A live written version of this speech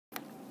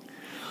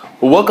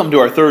Well, welcome to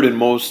our third and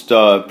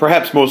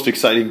perhaps most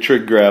exciting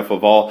trig graph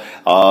of all.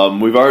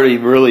 We've already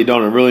really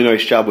done a really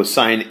nice job with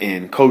sine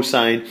and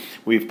cosine.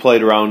 We've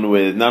played around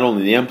with not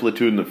only the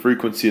amplitude and the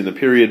frequency and the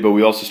period, but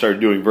we also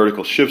started doing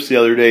vertical shifts the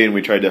other day, and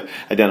we tried to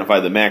identify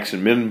the max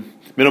and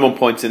minimum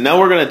points. And now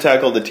we're going to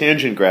tackle the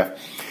tangent graph.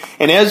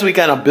 And as we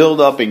kind of build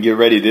up and get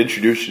ready to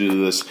introduce you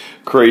to this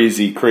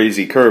crazy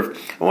curve,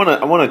 I want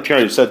to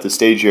try to set the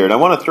stage here, and I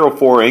want to throw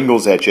four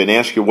angles at you and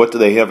ask you what do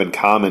they have in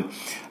common.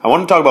 I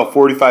want to talk about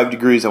 45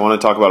 degrees, I want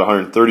to talk about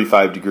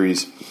 135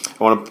 degrees,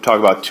 I want to talk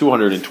about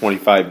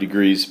 225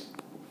 degrees,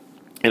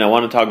 and I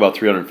want to talk about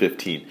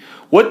 315.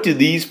 What do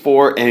these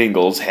four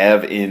angles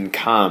have in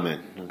common?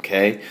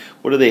 Okay,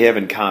 what do they have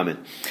in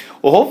common?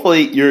 Well,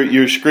 hopefully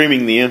you're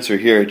screaming the answer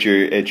here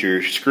at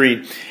your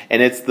screen,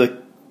 and it's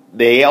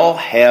they all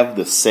have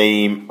the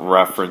same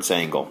reference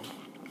angle.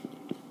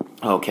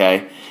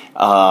 Okay, and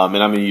I'm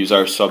going to use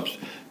r sub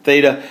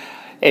theta.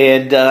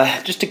 And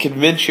just to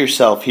convince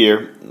yourself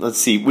here, let's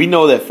see, we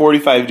know that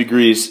 45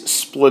 degrees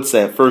splits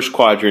that first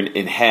quadrant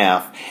in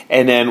half,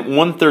 and then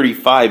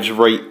 135 is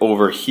right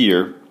over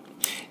here.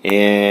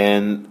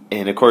 And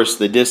of course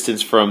the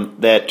distance from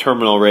that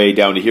terminal ray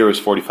down to here is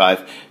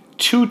 45.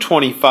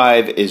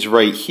 225 is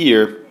right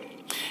here,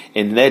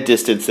 and that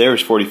distance there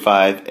is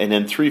 45, and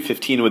then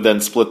 315 would then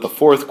split the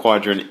fourth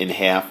quadrant in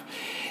half.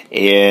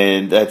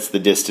 And that's the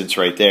distance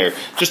right there.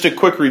 Just a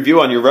quick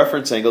review on your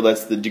reference angle.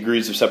 That's the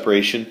degrees of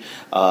separation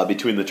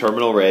between the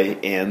terminal ray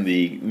and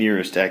the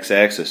nearest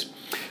x-axis.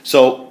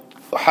 So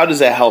how does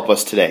that help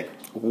us today?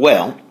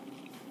 Well,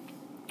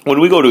 when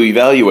we go to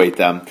evaluate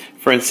them,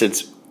 for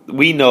instance,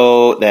 we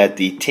know that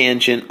the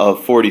tangent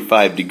of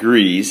 45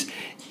 degrees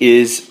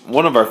is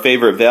one of our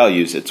favorite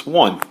values. It's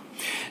 1.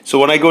 So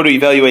when I go to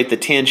evaluate the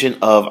tangent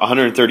of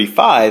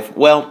 135,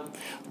 well,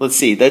 let's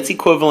see, that's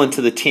equivalent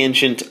to the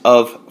tangent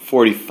of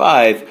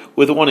 45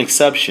 with one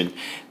exception.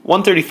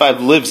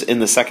 135 lives in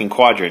the second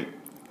quadrant,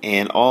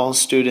 and all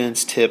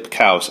students tip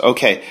cows.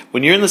 Okay,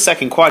 when you're in the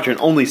second quadrant,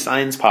 only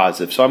sine's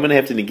positive, so I'm going to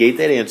have to negate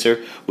that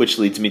answer, which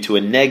leads me to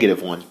a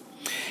negative 1.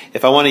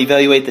 If I want to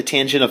evaluate the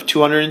tangent of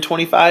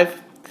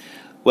 225,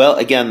 well,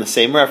 again, the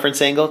same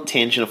reference angle,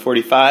 tangent of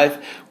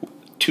 45,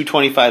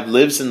 225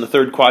 lives in the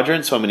third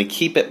quadrant, so I'm going to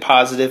keep it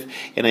positive,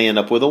 and I end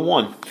up with a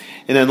 1.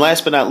 And then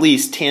last but not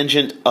least,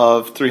 tangent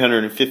of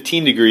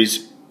 315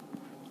 degrees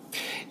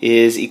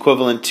is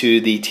equivalent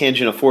to the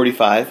tangent of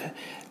 45.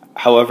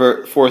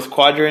 However, fourth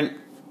quadrant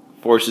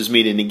forces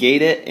me to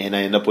negate it, and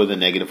I end up with a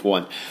negative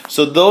 1.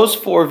 So those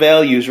four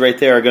values right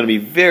there are going to be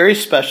very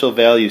special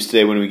values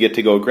today when we get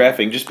to go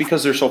graphing, just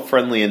because they're so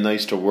friendly and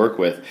nice to work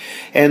with.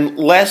 And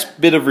last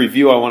bit of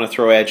review I want to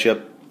throw at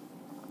you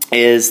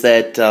is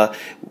that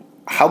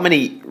how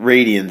many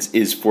radians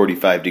is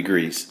 45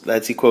 degrees?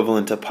 That's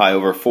equivalent to pi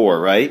over 4,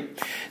 right?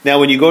 Now,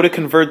 when you go to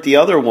convert the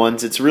other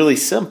ones, it's really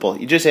simple.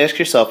 You just ask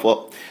yourself,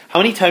 well, how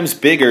many times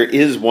bigger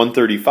is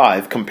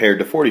 135 compared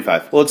to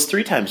 45? Well, it's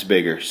 3 times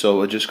bigger, so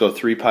we'll just go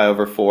 3 pi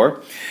over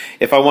 4.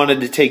 If I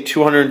wanted to take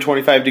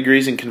 225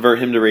 degrees and convert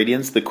him to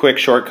radians, the quick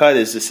shortcut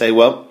is to say,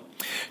 well,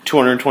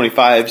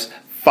 225 is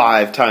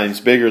 5 times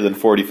bigger than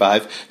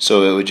 45,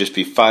 so it would just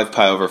be 5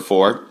 pi over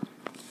 4.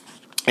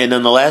 And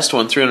then the last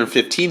one,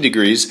 315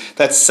 degrees,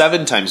 that's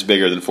 7 times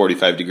bigger than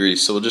 45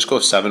 degrees, so we'll just go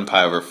 7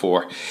 pi over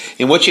 4.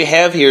 And what you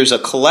have here is a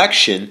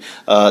collection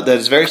that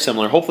is very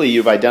similar. Hopefully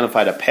you've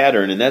identified a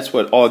pattern, and that's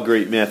what all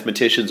great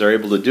mathematicians are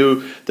able to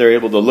do. They're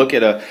able to look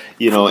at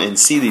and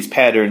see these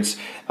patterns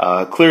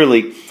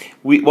clearly.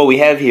 What we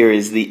have here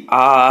is the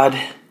odd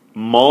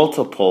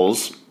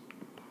multiples,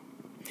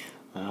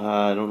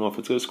 I don't know if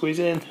it's going to squeeze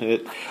in,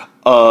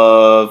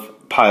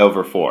 of pi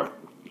over 4.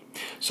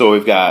 So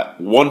we've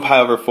got 1 pi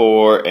over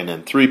 4, and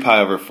then 3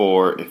 pi over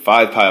 4, and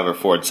 5 pi over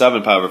 4, and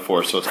 7 pi over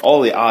 4. So it's all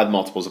the odd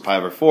multiples of pi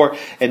over 4,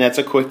 and that's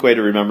a quick way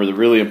to remember the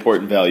really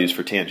important values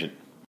for tangent.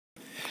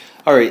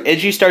 Alright,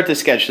 as you start to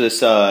sketch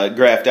this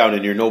graph down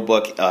in your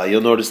notebook,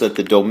 you'll notice that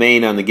the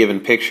domain on the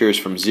given picture is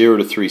from 0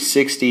 to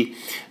 360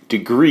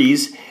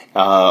 degrees,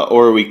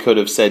 or we could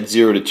have said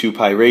 0 to 2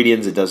 pi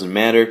radians, it doesn't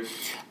matter.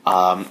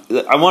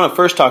 I want to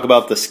first talk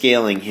about the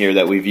scaling here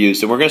that we've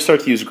used, and we're going to start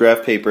to use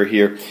graph paper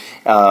here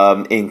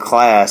in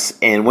class.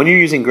 And when you're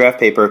using graph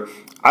paper,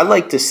 I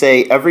like to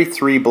say every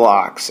 3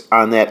 blocks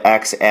on that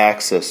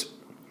x-axis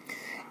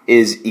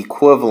is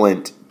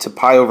equivalent to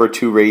pi over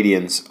 2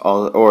 radians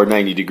or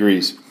 90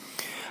 degrees.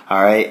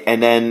 All right,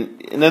 and then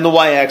the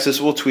y-axis,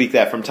 we'll tweak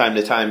that from time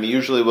to time.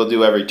 Usually we'll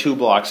do every 2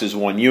 blocks is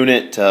 1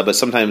 unit, but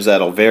sometimes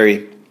that'll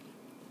vary.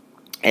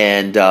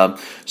 And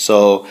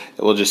so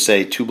we'll just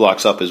say 2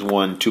 blocks up is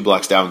 1, 2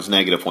 blocks down is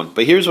negative 1.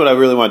 But here's what I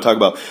really want to talk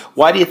about.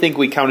 Why do you think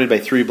we counted by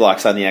 3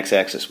 blocks on the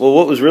x-axis? Well,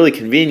 what was really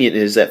convenient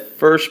is that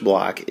first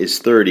block is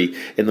 30,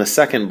 and the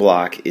second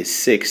block is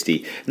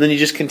 60. And then you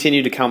just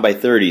continue to count by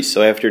 30s.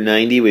 So after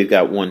 90, we've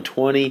got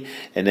 120,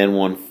 and then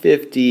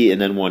 150, and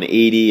then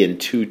 180,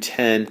 and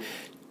 210,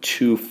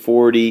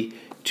 240,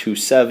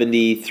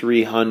 270,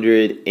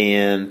 300,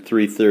 and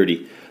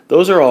 330.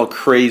 Those are all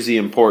crazy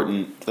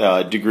important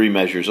degree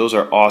measures. Those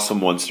are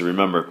awesome ones to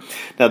remember.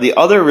 Now the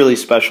other really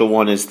special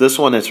one is this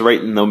one that's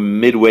right in the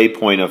midway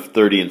point of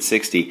 30 and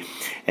 60,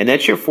 and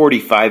that's your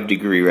 45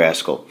 degree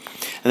rascal.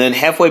 And then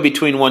halfway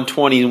between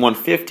 120 and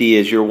 150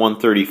 is your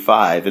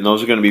 135, and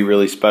those are going to be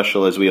really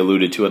special as we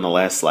alluded to in the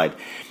last slide.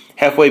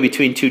 Halfway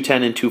between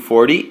 210 and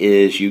 240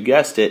 is, you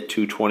guessed it,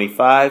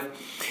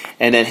 225.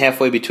 And then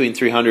halfway between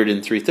 300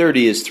 and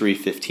 330 is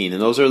 315.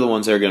 And those are the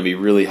ones that are going to be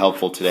really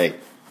helpful today.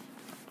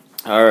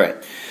 All right.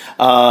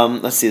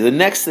 Let's see. The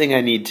next thing I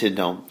need to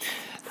know.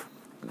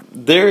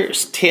 Their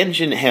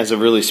tangent has a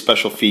really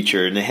special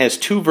feature, and it has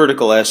two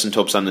vertical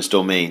asymptotes on this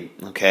domain.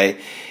 Okay?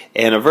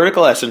 And a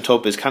vertical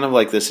asymptote is kind of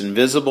like this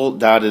invisible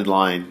dotted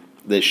line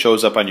that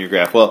shows up on your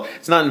graph. Well,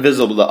 it's not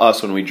invisible to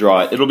us when we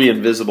draw it. It'll be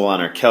invisible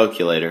on our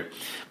calculator.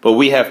 But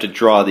we have to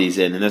draw these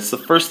in, and that's the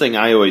first thing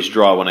I always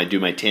draw when I do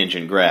my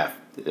tangent graph,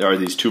 are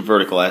these two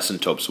vertical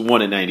asymptotes,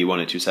 one at 90,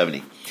 one at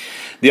 270.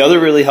 The other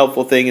really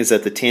helpful thing is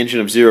that the tangent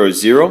of 0 is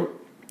 0,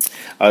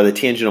 the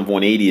tangent of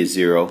 180 is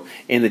 0,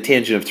 and the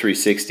tangent of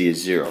 360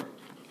 is 0.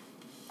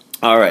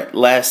 All right,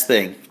 last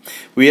thing.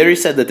 We already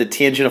said that the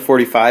tangent of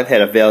 45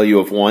 had a value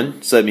of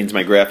 1, so that means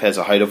my graph has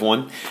a height of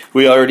 1.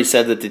 We already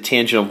said that the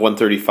tangent of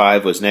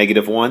 135 was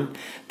negative 1,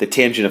 the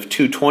tangent of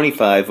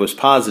 225 was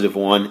positive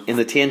 1, and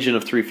the tangent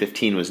of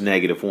 315 was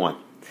negative 1.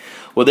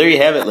 Well, there you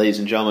have it, ladies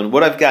and gentlemen.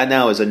 What I've got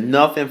now is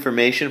enough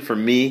information for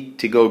me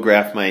to go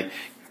graph my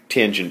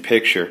tangent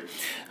picture.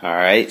 All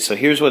right, so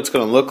here's what it's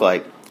going to look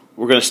like.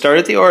 We're going to start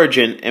at the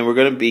origin, and we're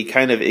going to be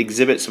kind of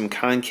exhibit some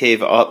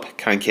concave up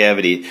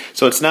concavity.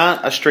 So it's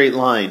not a straight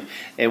line,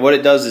 and what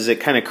it does is it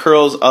kind of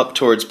curls up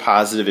towards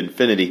positive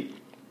infinity.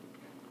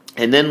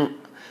 And then,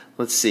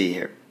 let's see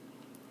here.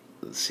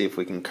 Let's see if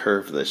we can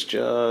curve this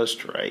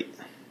just right.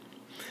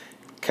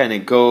 Kind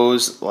of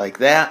goes like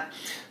that.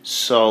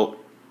 So,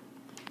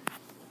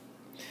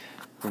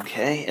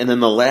 okay, and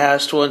then the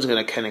last one's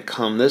going to kind of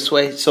come this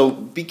way. So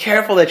be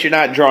careful that you're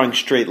not drawing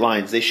straight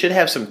lines. They should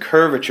have some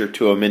curvature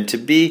to them. And to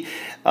be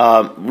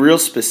real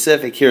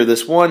specific here,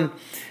 this one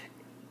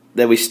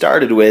that we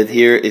started with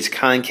here is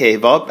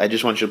concave up. I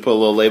just want you to put a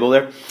little label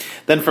there.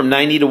 Then from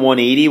 90 to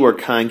 180, we're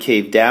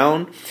concave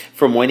down.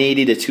 From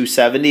 180 to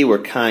 270, we're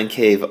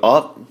concave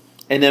up.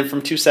 And then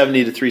from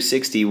 270 to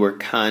 360, we're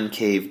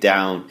concave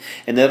down.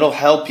 And that'll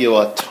help you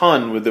a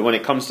ton with when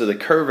it comes to the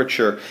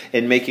curvature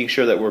and making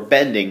sure that we're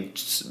bending,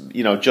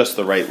 just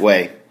the right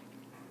way.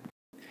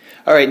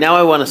 All right, now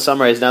I want to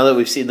summarize. Now that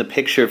we've seen the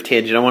picture of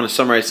tangent, I want to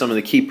summarize some of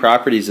the key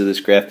properties of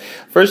this graph.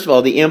 First of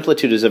all, the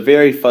amplitude is a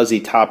very fuzzy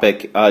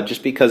topic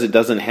just because it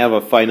doesn't have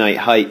a finite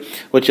height.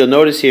 What you'll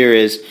notice here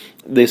is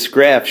this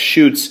graph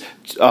shoots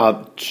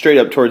straight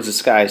up towards the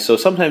sky. So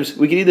sometimes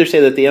we can either say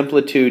that the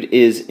amplitude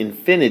is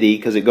infinity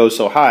because it goes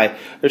so high,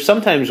 or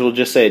sometimes we'll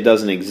just say it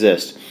doesn't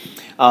exist.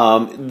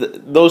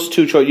 Those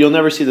two you'll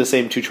never see the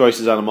same two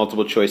choices on a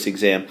multiple choice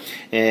exam,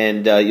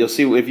 and you'll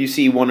see if you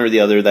see one or the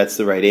other, that's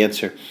the right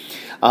answer.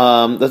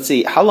 Let's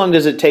see, how long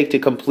does it take to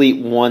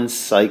complete one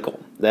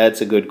cycle?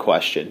 That's a good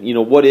question.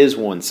 What is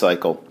one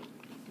cycle?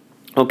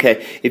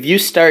 Okay, if you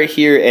start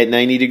here at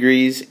 90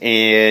 degrees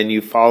and you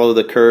follow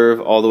the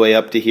curve all the way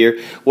up to here,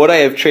 what I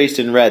have traced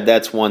in red,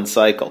 that's one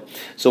cycle.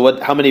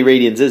 So how many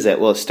radians is that?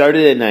 Well, it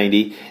started at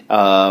 90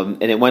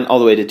 and it went all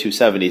the way to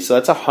 270. So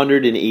that's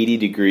 180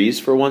 degrees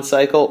for one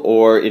cycle,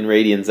 or in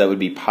radians, that would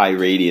be pi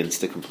radians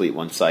to complete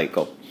one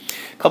cycle.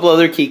 A couple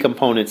other key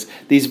components.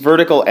 These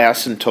vertical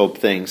asymptote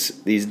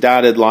things, these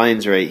dotted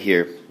lines right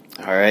here.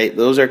 All right,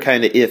 those are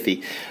kind of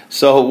iffy.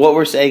 So what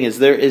we're saying is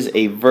there is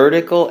a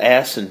vertical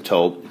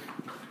asymptote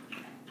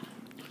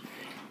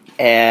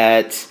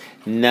at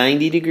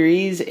 90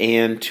 degrees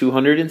and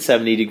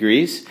 270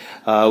 degrees,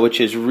 which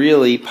is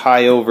really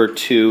pi over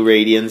 2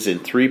 radians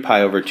and 3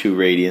 pi over 2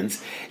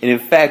 radians. And in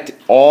fact,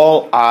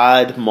 all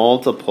odd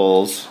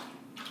multiples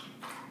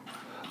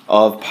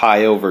of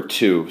pi over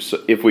 2.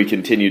 So if we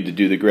continued to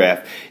do the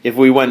graph, if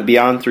we went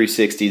beyond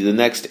 360, the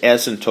next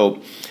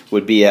asymptote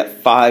would be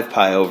at 5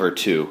 pi over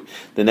 2.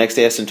 The next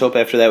asymptote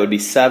after that would be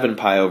 7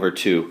 pi over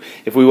 2.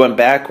 If we went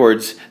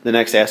backwards, the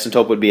next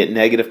asymptote would be at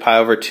negative pi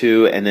over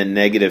 2 and then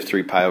negative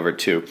 3 pi over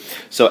 2.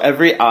 So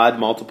every odd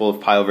multiple of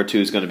pi over 2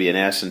 is going to be an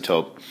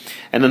asymptote.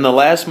 And then the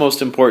last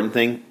most important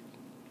thing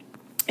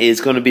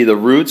is going to be the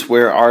roots.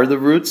 Where are the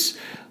roots?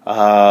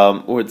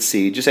 Let's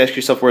see, just ask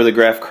yourself where the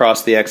graph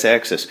crossed the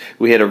x-axis.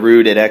 We had a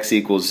root at x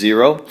equals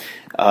 0.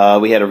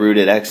 We had a root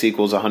at x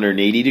equals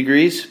 180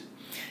 degrees.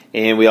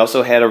 And we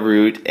also had a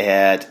root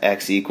at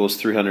x equals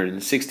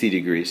 360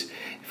 degrees.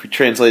 If we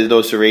translated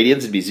those to radians,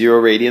 it'd be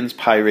 0 radians,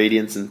 pi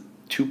radians, and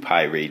 2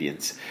 pi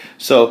radians.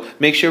 So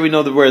make sure we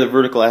know where the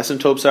vertical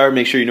asymptotes are.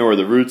 Make sure you know where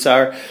the roots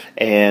are.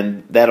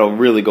 And that'll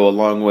really go a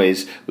long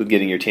ways with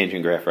getting your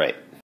tangent graph right.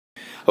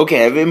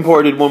 Okay, I've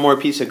imported one more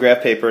piece of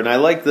graph paper, and I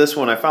like this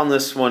one. I found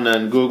this one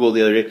on Google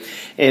the other day,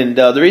 and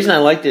the reason I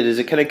liked it is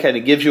it kind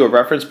of gives you a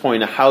reference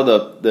point of how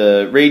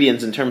the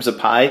radians in terms of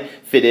pi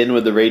fit in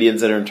with the radians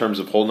that are in terms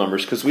of whole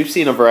numbers, because we've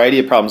seen a variety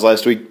of problems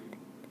last week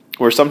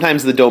where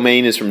sometimes the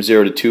domain is from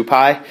 0 to 2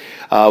 pi.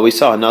 We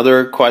saw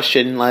another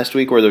question last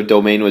week where the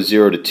domain was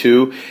 0 to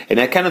 2, and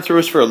that kind of threw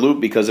us for a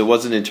loop because it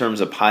wasn't in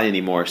terms of pi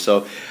anymore.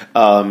 So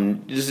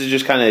this is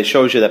just kind of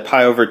shows you that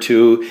pi over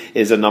 2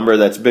 is a number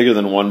that's bigger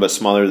than 1 but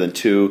smaller than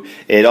 2.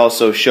 It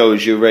also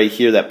shows you right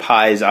here that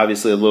pi is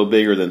obviously a little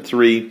bigger than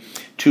 3.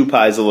 2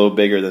 pi is a little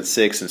bigger than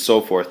 6, and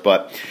so forth.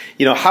 But,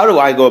 you know, how do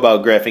I go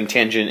about graphing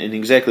tangent, and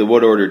exactly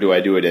what order do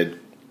I do it in?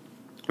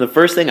 The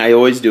first thing I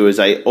always do is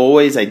I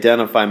always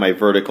identify my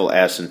vertical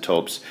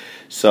asymptotes.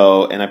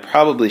 So, and I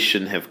probably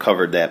shouldn't have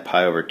covered that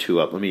pi over 2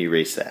 up. Let me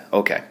erase that.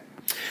 Okay.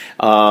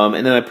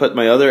 And then I put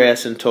my other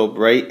asymptote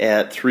right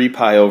at 3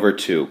 pi over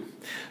 2.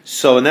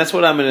 So, and that's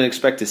what I'm going to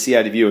expect to see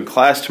out of you in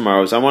class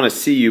tomorrow, is I want to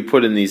see you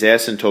put in these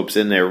asymptotes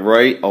in there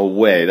right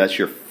away. That's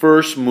your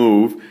first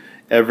move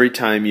every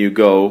time you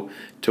go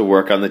to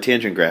work on the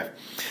tangent graph.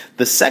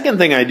 The second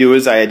thing I do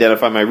is I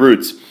identify my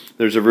roots.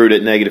 There's a root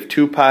at negative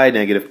 2 pi,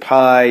 negative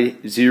pi,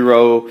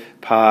 0,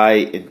 pi,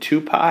 and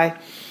 2 pi.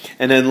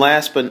 And then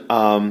last but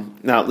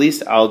not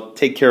least, I'll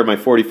take care of my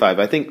 45.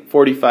 I think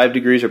 45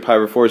 degrees or pi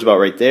over 4 is about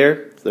right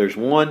there. So there's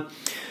 1.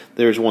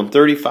 There's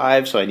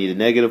 135, so I need a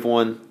negative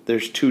 1.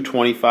 There's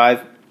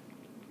 225,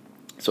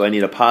 so I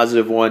need a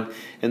positive 1.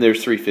 And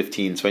there's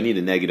 315, so I need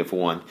a negative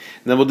 1. And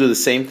then we'll do the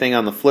same thing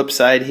on the flip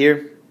side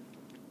here.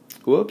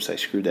 Whoops, I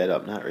screwed that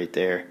up. Not right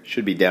there.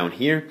 Should be down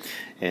here.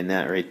 And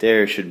that right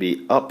there should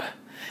be up,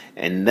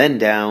 and then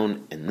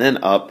down, and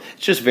then up.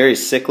 It's just very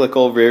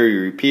cyclical,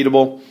 very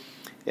repeatable.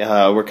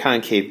 We're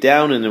concave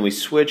down, and then we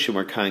switch, and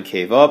we're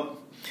concave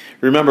up.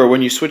 Remember,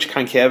 when you switch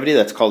concavity,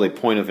 that's called a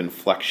point of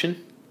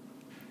inflection.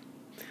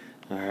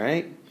 All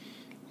right,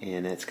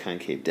 and that's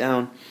concave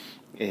down,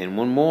 and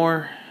one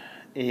more,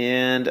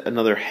 and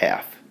another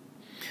half.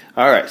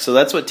 All right, so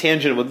that's what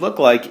tangent would look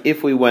like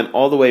if we went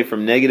all the way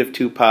from negative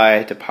 2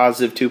 pi to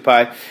positive 2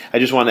 pi. I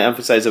just want to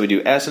emphasize that we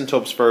do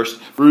asymptotes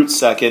first, roots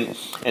second,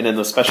 and then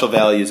the special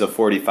values of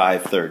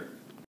 45 third.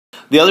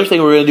 The other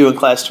thing we're going to do in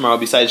class tomorrow,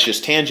 besides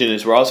just tangent,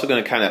 is we're also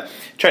going to kind of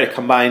try to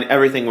combine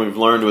everything we've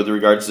learned with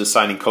regards to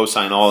sine and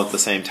cosine all at the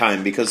same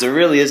time, because there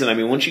really isn't, I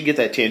mean, once you get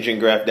that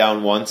tangent graph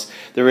down once,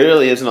 there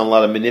really isn't a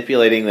lot of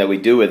manipulating that we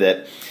do with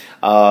it.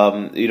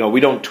 You know, we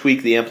don't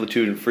tweak the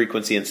amplitude and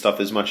frequency and stuff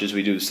as much as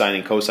we do sine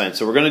and cosine.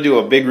 So we're going to do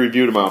a big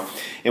review tomorrow.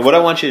 And what I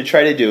want you to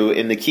try to do,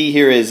 and the key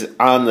here is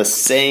on the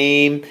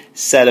same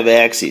set of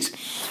axes,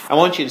 I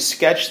want you to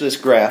sketch this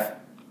graph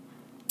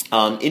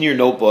in your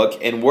notebook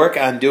and work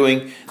on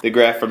doing the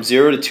graph from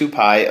 0 to 2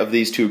 pi of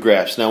these two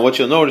graphs. Now what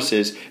you'll notice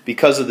is,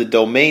 because of the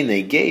domain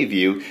they gave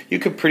you, you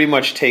could pretty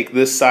much take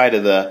this side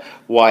of the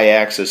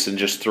y-axis and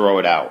just throw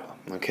it out.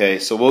 Okay,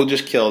 so we'll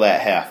just kill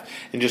that half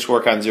and just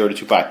work on 0 to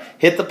 2 pi.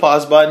 Hit the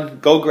pause button,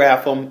 go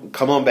graph them,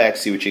 come on back,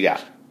 see what you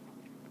got.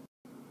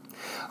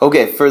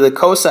 Okay, for the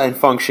cosine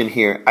function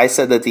here, I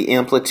said that the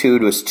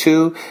amplitude was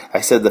 2. I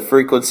said the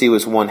frequency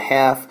was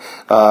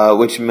 1/2,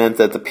 which meant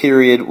that the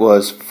period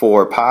was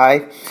 4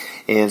 pi.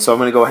 And so I'm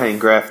going to go ahead and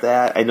graph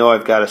that. I know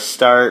I've got to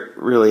start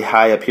really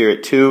high up here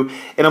at 2.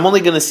 And I'm only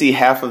going to see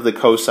half of the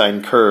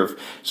cosine curve.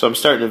 So I'm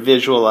starting to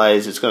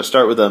visualize it's going to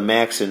start with a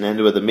max and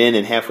end with a min,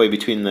 and halfway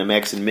between the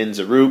max and min's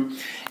a root.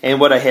 And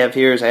what I have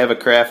here is I have a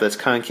graph that's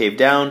concave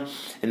down,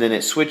 and then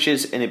it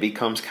switches and it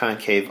becomes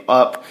concave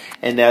up.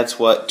 And that's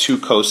what 2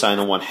 cosine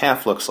of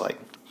 1/2 looks like.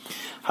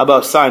 How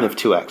about sine of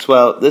 2x?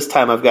 Well, this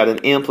time I've got an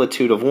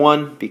amplitude of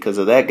 1 because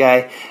of that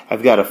guy.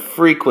 I've got a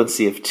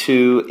frequency of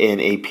 2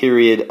 and a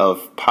period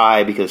of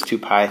pi because 2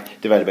 pi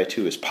divided by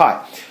 2 is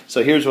pi.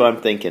 So here's what I'm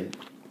thinking.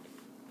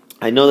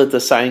 I know that the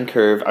sine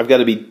curve, I've got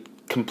to be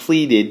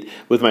completed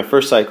with my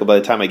first cycle by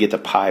the time I get to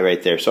pi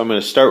right there. So I'm going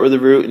to start with a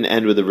root and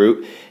end with a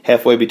root.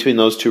 Halfway between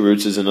those two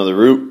roots is another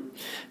root.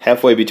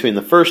 Halfway between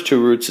the first two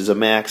roots is a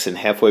max, and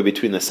halfway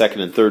between the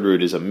second and third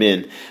root is a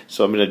min.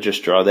 So I'm going to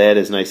just draw that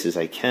as nice as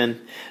I can.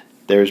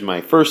 There's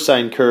my first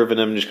sine curve, and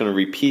I'm just going to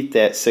repeat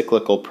that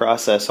cyclical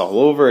process all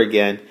over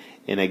again,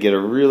 and I get a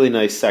really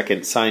nice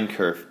second sine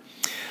curve.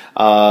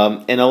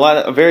 And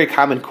a very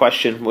common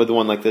question with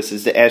one like this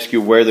is to ask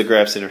you where the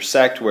graphs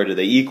intersect, where do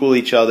they equal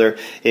each other,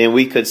 and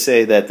we could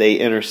say that they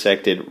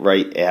intersected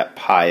right at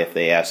pi if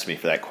they asked me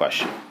for that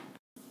question.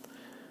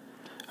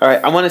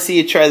 Alright, I want to see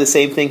you try the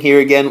same thing here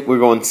again. We're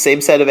going same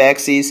set of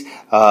axes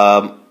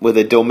with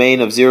a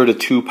domain of 0 to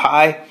 2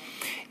 pi.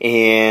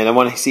 And I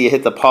want to see you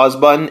hit the pause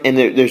button. And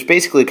there's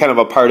basically kind of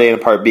a part A and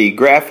a part B.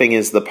 Graphing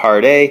is the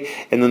part A,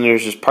 and then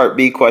there's this part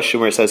B question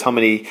where it says how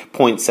many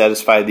points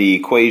satisfy the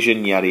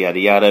equation, yada, yada,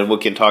 yada. And we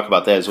can talk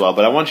about that as well.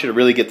 But I want you to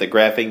really get the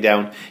graphing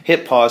down.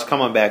 Hit pause,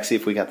 come on back, see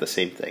if we got the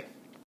same thing.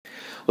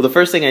 Well, the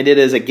first thing I did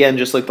is, again,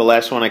 just like the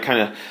last one,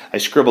 I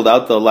scribbled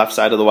out the left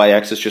side of the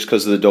y-axis just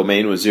because the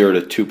domain was 0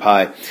 to 2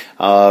 pi.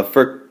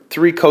 For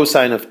 3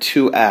 cosine of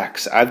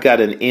 2x. I've got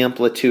an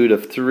amplitude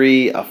of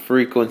 3, a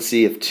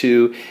frequency of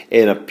 2,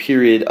 and a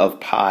period of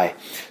pi.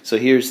 So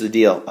here's the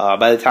deal.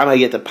 By the time I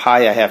get to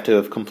pi, I have to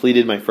have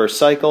completed my first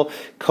cycle.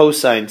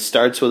 Cosine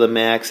starts with a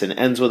max and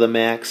ends with a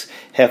max.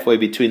 Halfway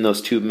between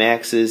those two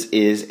maxes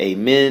is a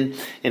min,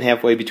 and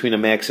halfway between a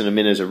max and a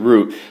min is a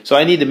root. So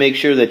I need to make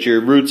sure that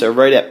your roots are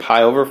right at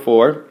pi over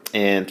 4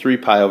 and 3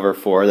 pi over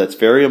 4. That's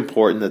very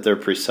important that they're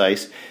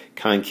precise.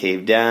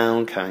 Concave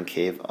down,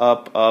 concave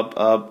up, up,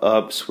 up,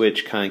 up,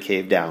 switch,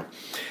 concave down.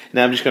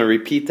 Now I'm just going to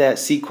repeat that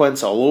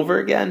sequence all over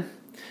again.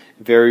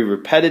 Very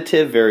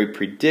repetitive, very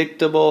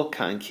predictable.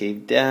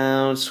 Concave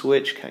down,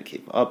 switch,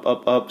 concave up,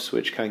 up, up,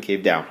 switch,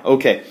 concave down.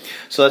 Okay,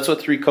 so that's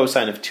what 3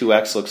 cosine of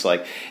 2x looks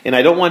like. And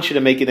I don't want you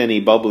to make it any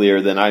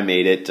bubblier than I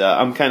made it.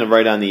 I'm kind of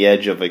right on the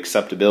edge of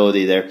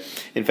acceptability there.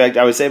 In fact,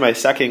 I would say my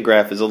second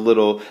graph is a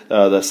little,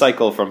 the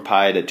cycle from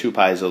pi to 2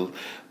 pi is a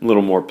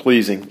little more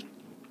pleasing.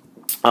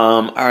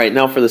 Alright,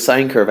 now for the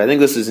sine curve. I think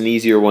this is an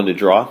easier one to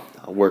draw.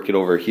 I'll work it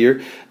over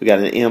here. We've got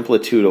an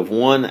amplitude of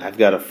 1. I've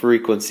got a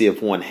frequency of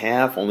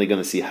 1/2. Only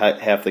going to see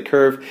half the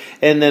curve.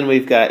 And then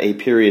we've got a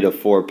period of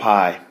 4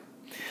 pi.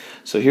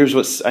 So here's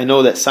what I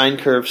know, that sine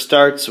curve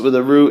starts with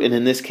a root, and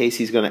in this case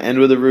he's going to end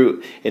with a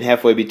root, and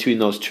halfway between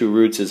those two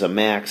roots is a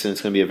max, and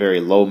it's going to be a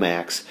very low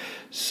max.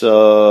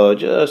 So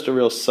just a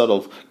real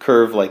subtle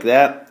curve like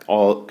that,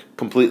 all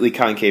completely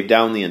concave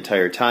down the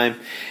entire time.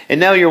 And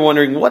now you're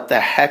wondering, what the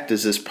heck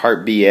does this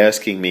part B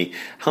asking me?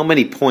 How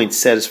many points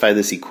satisfy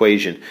this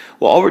equation?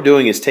 Well, all we're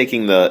doing is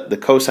taking the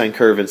cosine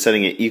curve and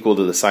setting it equal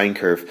to the sine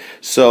curve.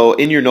 So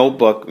in your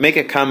notebook, make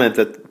a comment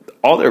that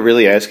all they're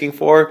really asking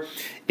for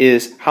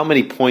is how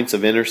many points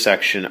of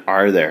intersection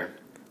are there.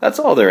 That's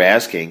all they're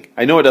asking.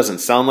 I know it doesn't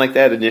sound like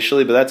that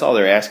initially, but that's all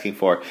they're asking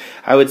for.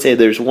 I would say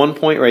there's 1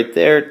 point right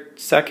there,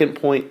 second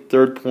point,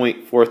 third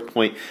point, fourth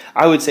point.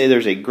 I would say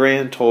there's a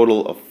grand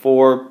total of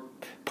 4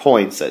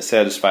 points that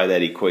satisfy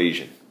that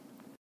equation.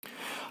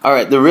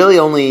 Alright, the really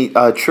only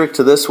trick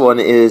to this one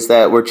is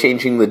that we're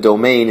changing the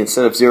domain.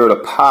 Instead of 0 to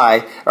pi,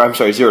 or I'm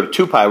sorry, 0 to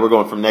 2 pi, we're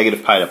going from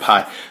negative pi to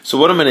pi. So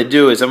what I'm going to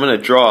do is I'm going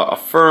to draw a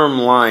firm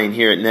line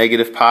here at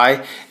negative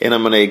pi, and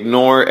I'm going to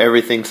ignore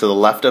everything to the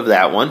left of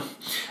that one.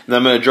 And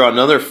I'm going to draw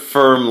another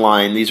firm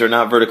line. These are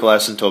not vertical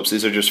asymptotes,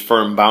 these are just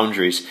firm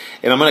boundaries.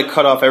 And I'm going to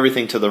cut off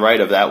everything to the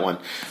right of that one.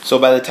 So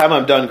by the time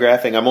I'm done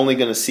graphing, I'm only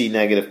going to see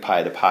negative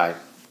pi to pi.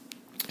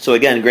 So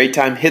again, great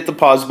time. Hit the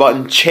pause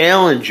button,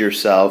 challenge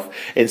yourself,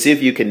 and see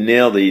if you can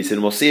nail these,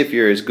 and we'll see if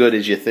you're as good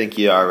as you think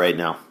you are right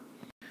now.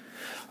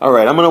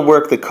 Alright, I'm going to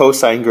work the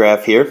cosine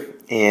graph here,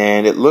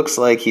 and it looks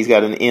like he's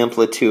got an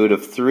amplitude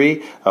of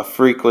 3, a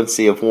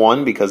frequency of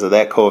 1 because of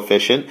that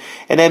coefficient,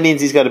 and that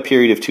means he's got a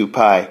period of 2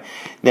 pi.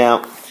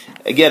 Now,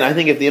 again, I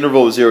think if the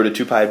interval was 0 to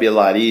 2 pi, it'd be a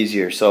lot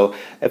easier. So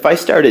if I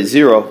start at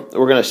 0,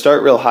 we're going to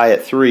start real high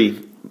at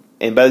 3,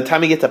 and by the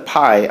time I get to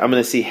pi, I'm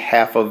going to see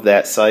half of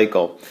that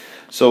cycle.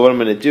 So what I'm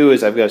going to do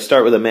is I've got to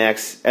start with a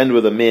max, end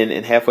with a min,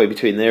 and halfway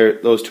between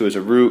those two is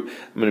a root.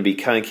 I'm going to be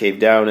concave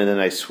down, and then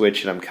I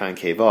switch and I'm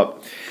concave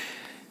up.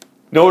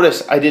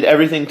 Notice I did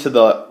everything to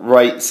the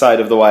right side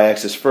of the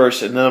y-axis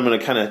first, and then I'm going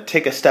to kind of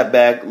take a step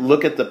back,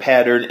 look at the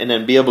pattern, and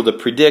then be able to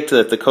predict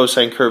that the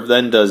cosine curve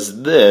then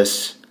does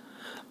this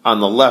on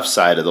the left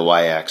side of the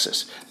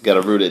y-axis. I've got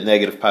a root at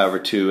negative pi over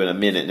 2 and a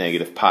min at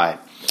negative pi.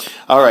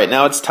 Alright,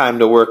 now it's time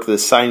to work the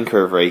sine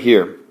curve right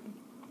here.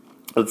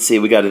 Let's see,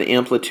 we got an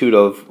amplitude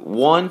of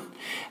 1,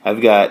 I've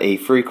got a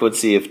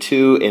frequency of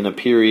 2, and a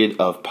period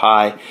of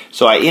pi.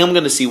 So I am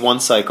going to see one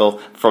cycle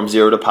from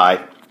 0 to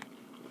pi.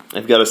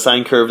 I've got a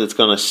sine curve that's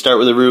going to start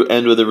with a root,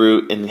 end with a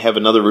root, and have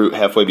another root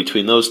halfway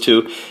between those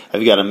two.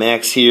 I've got a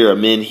max here, a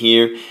min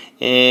here,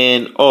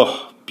 and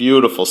oh,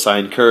 beautiful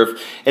sine curve.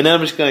 And then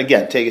I'm just going to,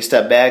 again, take a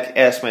step back,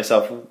 ask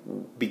myself,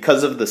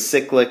 because of the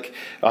cyclic,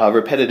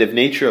 repetitive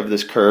nature of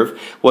this curve,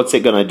 what's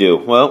it going to do?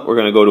 Well, we're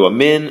going to go to a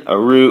min, a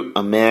root,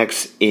 a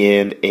max,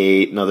 and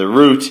another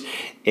root.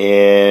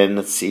 And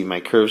let's see,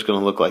 my curve's going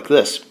to look like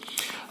this.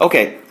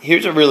 Okay,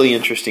 here's a really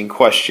interesting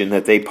question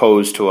that they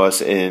posed to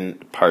us in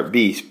part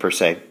B, per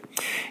se.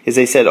 Is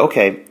they said,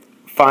 okay,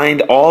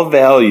 find all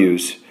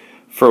values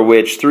for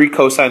which 3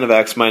 cosine of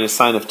x minus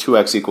sine of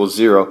 2x equals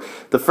 0.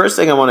 The first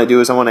thing I want to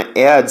do is I want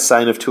to add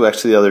sine of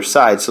 2x to the other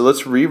side. So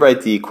let's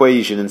rewrite the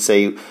equation and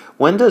say,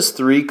 when does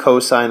 3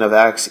 cosine of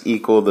x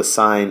equal the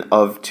sine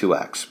of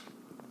 2x?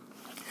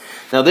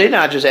 Now they're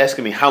not just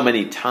asking me how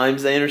many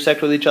times they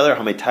intersect with each other,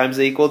 how many times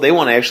they equal. They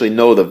want to actually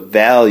know the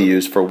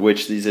values for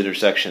which these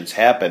intersections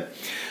happen.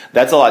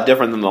 That's a lot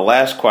different than the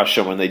last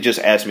question when they just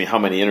asked me how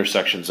many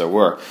intersections there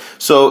were.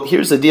 So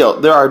here's the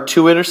deal. There are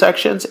 2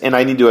 intersections, and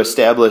I need to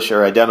establish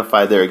or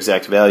identify their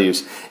exact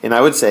values. And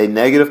I would say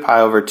negative pi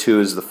over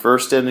 2 is the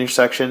first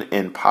intersection,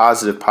 and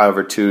positive pi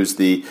over 2 is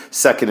the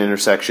second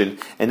intersection.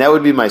 And that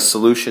would be my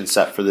solution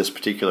set for this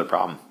particular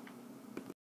problem.